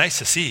mean, they're nice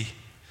to see.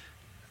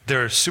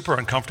 They're super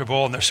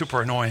uncomfortable and they're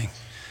super annoying.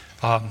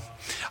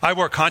 I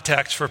wore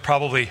contacts for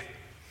probably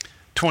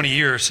 20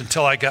 years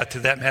until I got to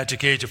that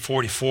magic age of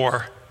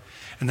 44.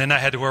 And then I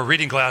had to wear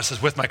reading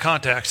glasses with my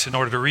contacts in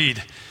order to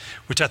read,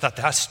 which I thought,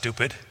 that's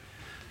stupid.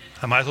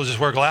 I might as well just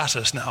wear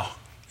glasses now,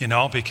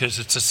 because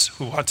it's just,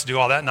 who wants to do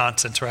all that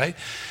nonsense, right?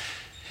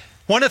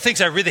 One of the things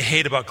I really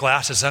hate about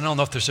glasses, I don't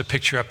know if there's a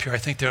picture up here, I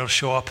think that'll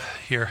show up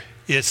here,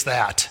 is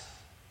that.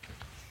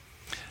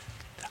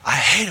 I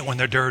hate it when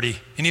they're dirty.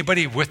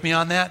 Anybody with me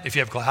on that? If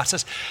you have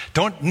glasses,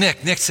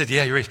 Nick said,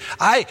 yeah, you're right.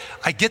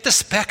 I get the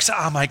specks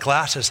on my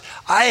glasses.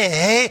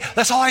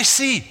 That's all I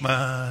see.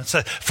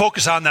 So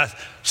focus on that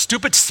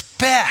stupid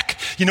speck.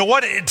 You know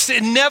what? It's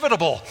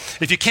inevitable.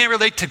 If you can't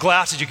relate to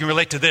glasses, you can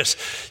relate to this.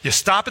 You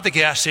stop at the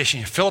gas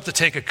station, you fill up the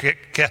tank of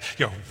gas,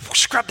 you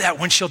scrub that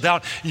windshield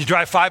down, and you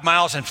drive 5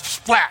 miles and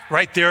flat,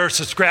 right there's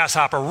this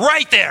grasshopper,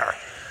 right there.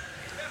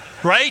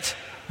 Right?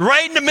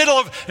 Right in the middle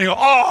of, and you go,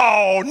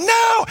 oh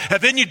no!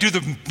 And then you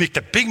make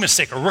the big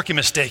mistake, a rookie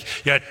mistake.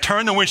 You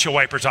turn the windshield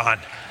wipers on.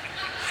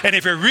 And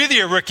if you're really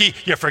a rookie,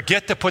 you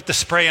forget to put the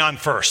spray on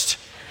first.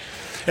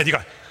 And you go,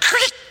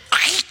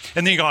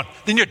 and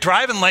then you're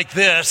driving like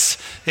this,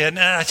 and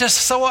it's just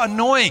so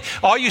annoying.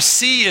 All you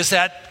see is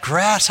that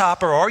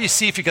grasshopper, or all you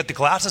see if you got the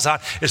glasses on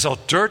is those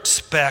dirt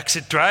specks.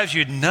 It drives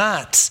you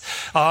nuts.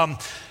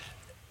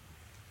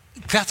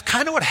 That's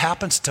kind of what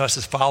happens to us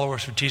as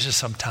followers of Jesus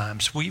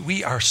sometimes.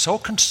 We are so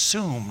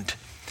consumed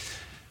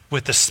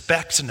with the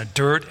specks and the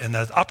dirt and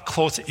the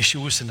up-close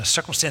issues and the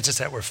circumstances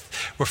that we're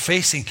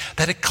facing,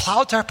 that it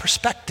clouds our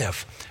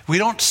perspective. We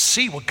don't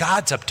see what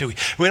God's up to.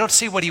 We don't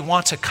see what he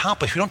wants to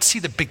accomplish. We don't see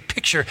the big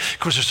picture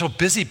because we're so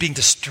busy being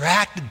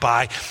distracted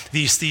by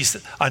these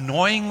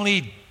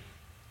annoyingly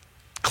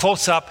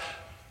close-up,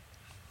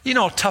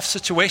 tough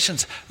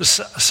situations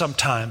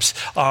sometimes.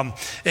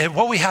 And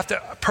what we have to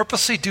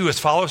purposely do as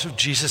followers of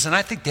Jesus, and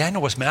I think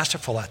Daniel was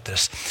masterful at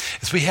this,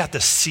 is we have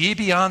to see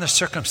beyond the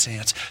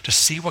circumstance to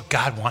see what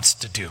God wants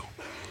to do.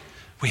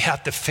 We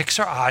have to fix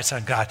our eyes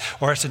on God,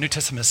 or as the New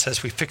Testament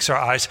says, we fix our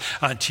eyes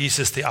on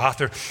Jesus, the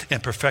author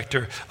and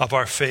perfecter of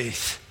our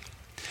faith.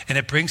 And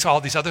it brings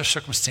all these other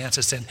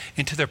circumstances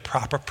into their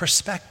proper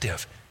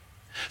perspective.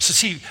 So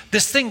see,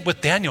 this thing with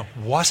Daniel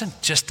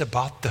wasn't just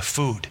about the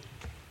food.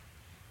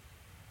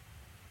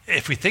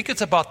 If we think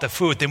it's about the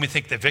food, then we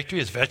think the victory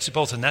is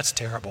vegetables, and that's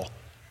terrible.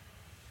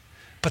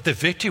 But the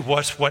victory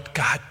was what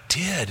God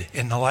did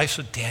in the lives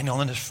of Daniel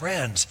and his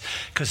friends,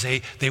 because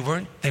they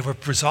were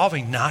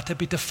resolving not to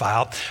be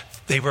defiled.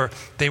 They were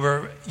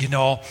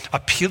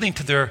appealing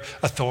to their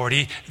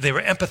authority. They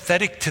were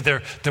empathetic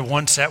to the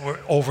ones that were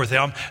over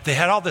them. They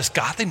had all this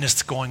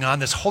godliness going on,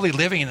 this holy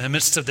living in the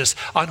midst of this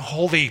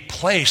unholy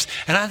place.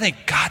 And I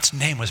think God's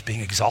name was being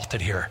exalted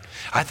here.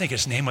 I think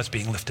his name was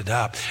being lifted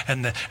up.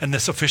 And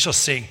this official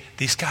saying,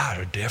 these guys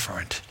are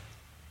different.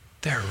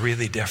 They're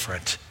really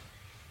different.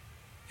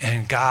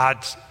 And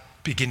God's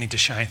beginning to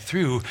shine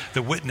through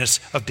the witness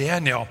of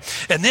Daniel.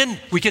 And then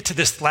we get to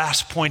this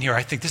last point here.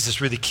 I think this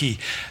is really key.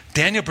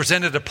 Daniel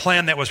presented a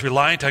plan that was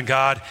reliant on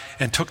God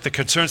and took the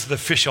concerns of the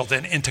official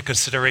then into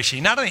consideration.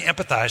 He not only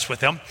empathized with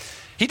them,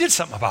 he did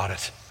something about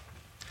it.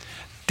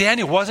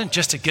 Daniel wasn't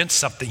just against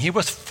something. He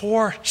was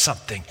for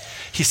something.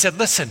 He said,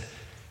 listen,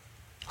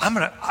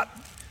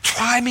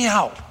 try me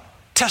out.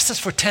 Test this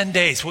for 10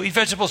 days. We'll eat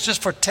vegetables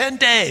just for 10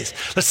 days.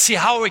 Let's see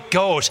how it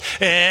goes.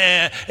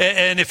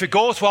 And if it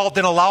goes well,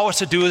 then allow us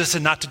to do this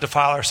and not to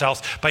defile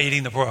ourselves by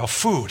eating the royal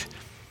food.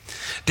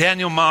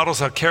 Daniel models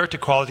a character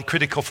quality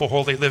critical for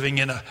holy living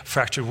in a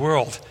fractured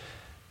world.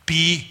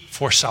 Be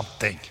for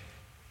something.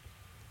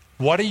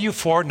 What are you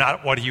for,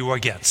 not what are you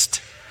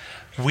against?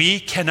 We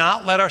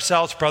cannot let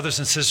ourselves, brothers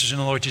and sisters in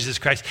the Lord Jesus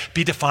Christ,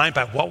 be defined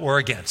by what we're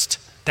against.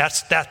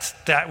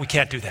 That we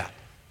can't do that.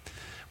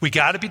 We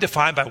got to be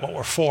defined by what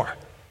we're for.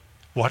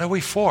 What are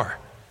we for?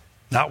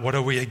 Not what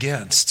are we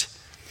against?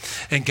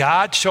 And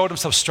God showed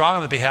himself strong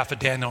on the behalf of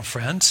Daniel and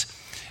friends.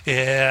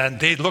 And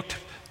they looked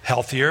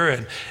healthier.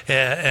 And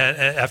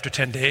after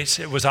 10 days,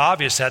 it was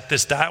obvious that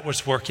this diet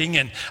was working.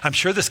 And I'm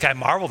sure this guy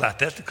marveled at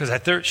that because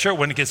I'm sure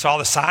when it gets all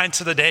the signs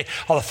of the day,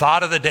 all the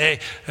thought of the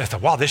day, I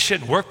thought, wow, this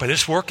shouldn't work, but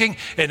it's working.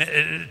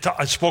 And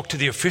I spoke to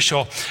the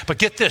official. But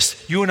get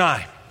this, you and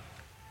I,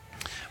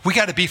 we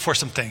got to be for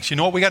some things. You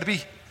know what we got to be?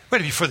 We got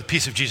to be for the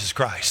peace of Jesus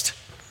Christ.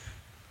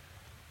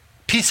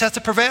 Peace has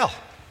to prevail.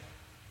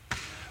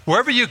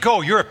 Wherever you go,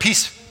 you're a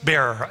peace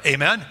bearer.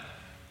 Amen?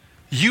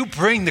 You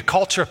bring the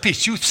culture of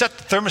peace. You set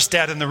the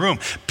thermostat in the room.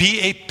 Be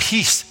a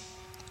peace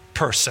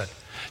person.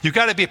 You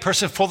got to be a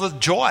person full of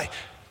joy.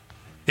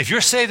 If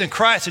you're saved in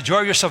Christ, the joy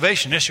of your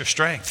salvation is your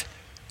strength.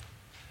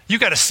 You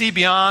got to see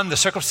beyond the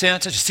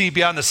circumstances, see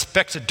beyond the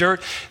specks of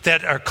dirt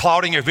that are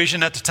clouding your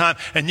vision at the time,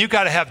 and you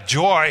got to have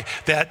joy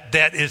that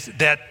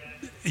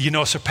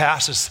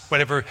surpasses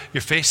whatever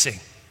you're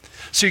facing.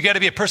 So you got to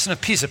be a person of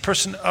peace, a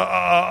person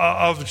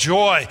of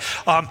joy.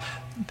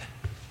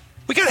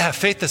 We got to have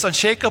faith that's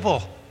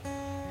unshakable.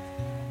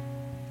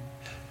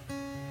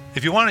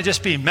 If you want to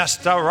just be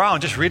messed around,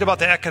 just read about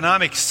the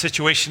economic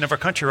situation of our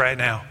country right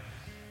now.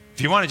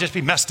 If you want to just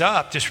be messed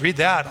up, just read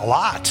that a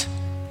lot.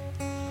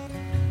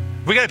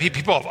 We got to be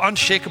people of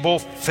unshakable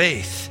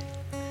faith.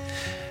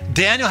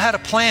 Daniel had a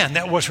plan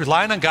that was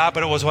relying on God,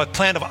 but it was a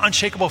plan of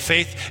unshakable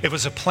faith. It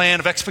was a plan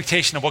of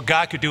expectation of what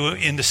God could do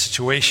in the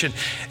situation.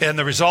 And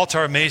the results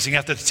are amazing.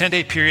 After the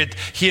 10-day period,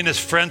 he and his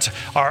friends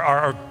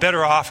are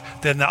better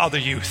off than the other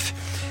youth.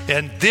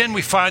 And then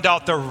we find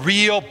out the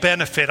real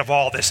benefit of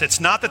all this. It's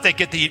not that they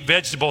get to eat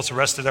vegetables the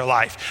rest of their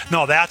life.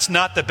 No, that's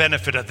not the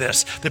benefit of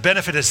this. The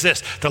benefit is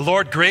this. The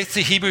Lord graced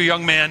the Hebrew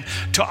young man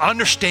to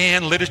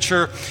understand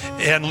literature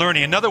and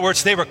learning. In other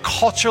words, they were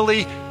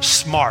culturally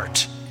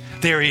smart.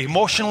 They were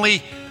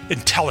emotionally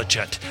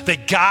intelligent. They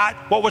got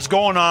what was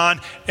going on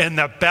in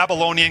the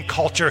Babylonian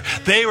culture.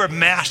 They were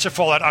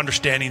masterful at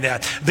understanding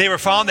that. They were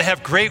found to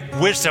have great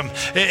wisdom.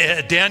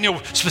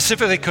 Daniel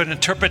specifically could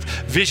interpret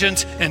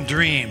visions and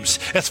dreams.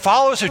 As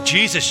followers of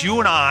Jesus, you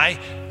and I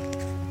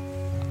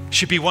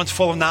should be ones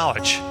full of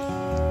knowledge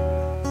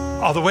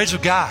of the ways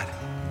of God.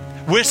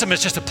 Wisdom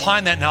is just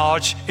applying that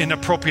knowledge in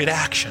appropriate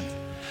action.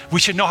 We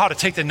should know how to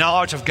take the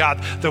knowledge of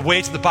God, the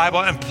ways of the Bible,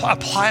 and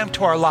apply them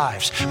to our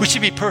lives. We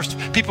should be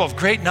people of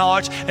great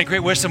knowledge and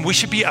great wisdom. We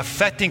should be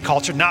affecting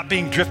culture, not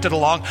being drifted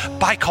along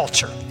by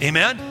culture.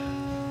 Amen?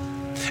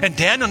 And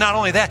Daniel, not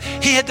only that,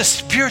 he had the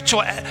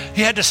spiritual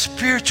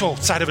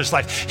side of his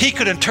life. He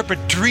could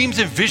interpret dreams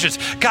and visions.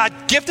 God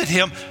gifted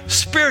him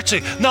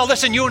spiritually. Now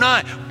listen, you and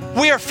I,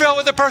 We are filled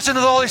with the person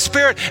of the Holy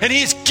Spirit, and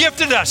He's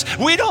gifted us.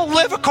 We don't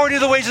live according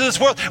to the ways of this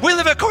world. We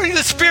live according to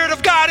the Spirit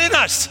of God in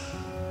us.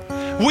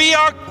 We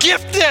are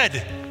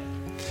gifted.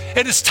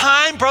 And it's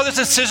time, brothers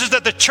and sisters,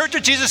 that the Church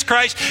of Jesus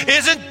Christ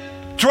isn't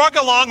drug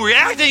along,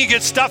 reacting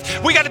against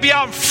stuff. We got to be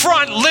out in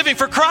front, living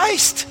for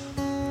Christ.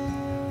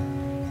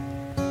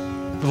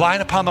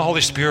 Relying upon the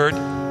Holy Spirit,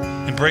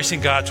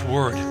 embracing God's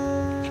Word.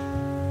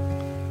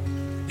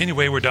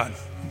 Anyway, we're done.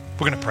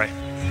 We're going to pray.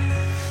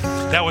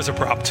 That was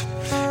abrupt.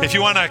 If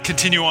you want to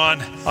continue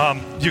on,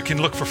 you can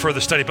look for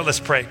further study, but let's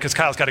pray, because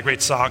Kyle's got a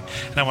great song,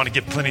 and I want to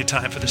give plenty of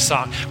time for this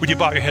song. Would you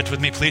bow your heads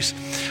with me, please?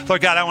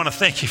 Lord God, I want to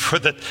thank you for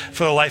the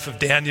life of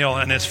Daniel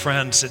and his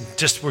friends, and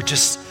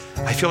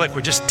I feel like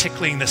we're just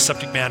tickling this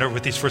subject matter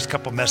with these first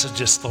couple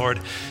messages, Lord,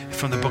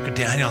 from the book of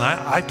Daniel. And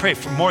I pray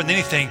for more than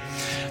anything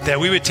that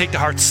we would take to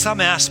heart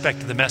some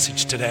aspect of the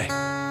message today.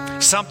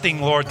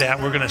 Something, Lord, that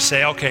we're going to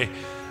say, okay,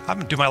 I'm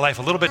going to do my life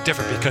a little bit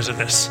different because of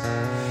this.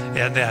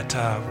 And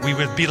that we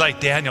would be like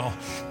Daniel,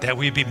 that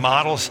we'd be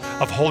models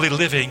of holy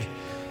living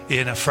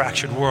in a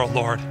fractured world,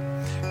 Lord.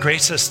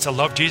 Grace us to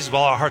love Jesus with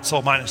all our heart,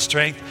 soul, mind, and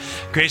strength.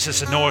 Grace us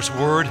to know His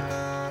Word.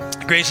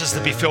 Grace us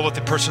to be filled with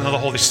the person of the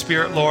Holy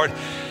Spirit, Lord.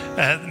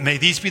 And may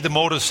these be the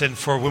motives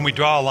for when we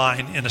draw a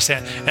line in the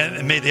sand.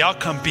 And may the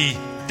outcome be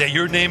that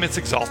your name is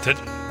exalted,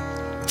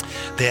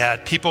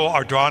 that people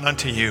are drawn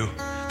unto you,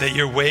 that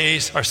your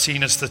ways are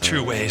seen as the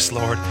true ways,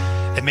 Lord.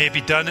 And may it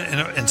be done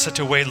in such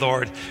a way,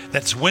 Lord,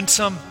 that's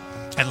winsome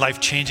and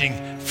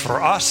life-changing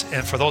for us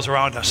and for those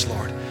around us,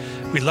 Lord.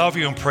 We love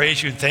you and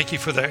praise you and thank you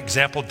for the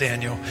example of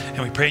Daniel.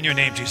 And we pray in your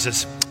name,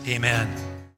 Jesus. Amen.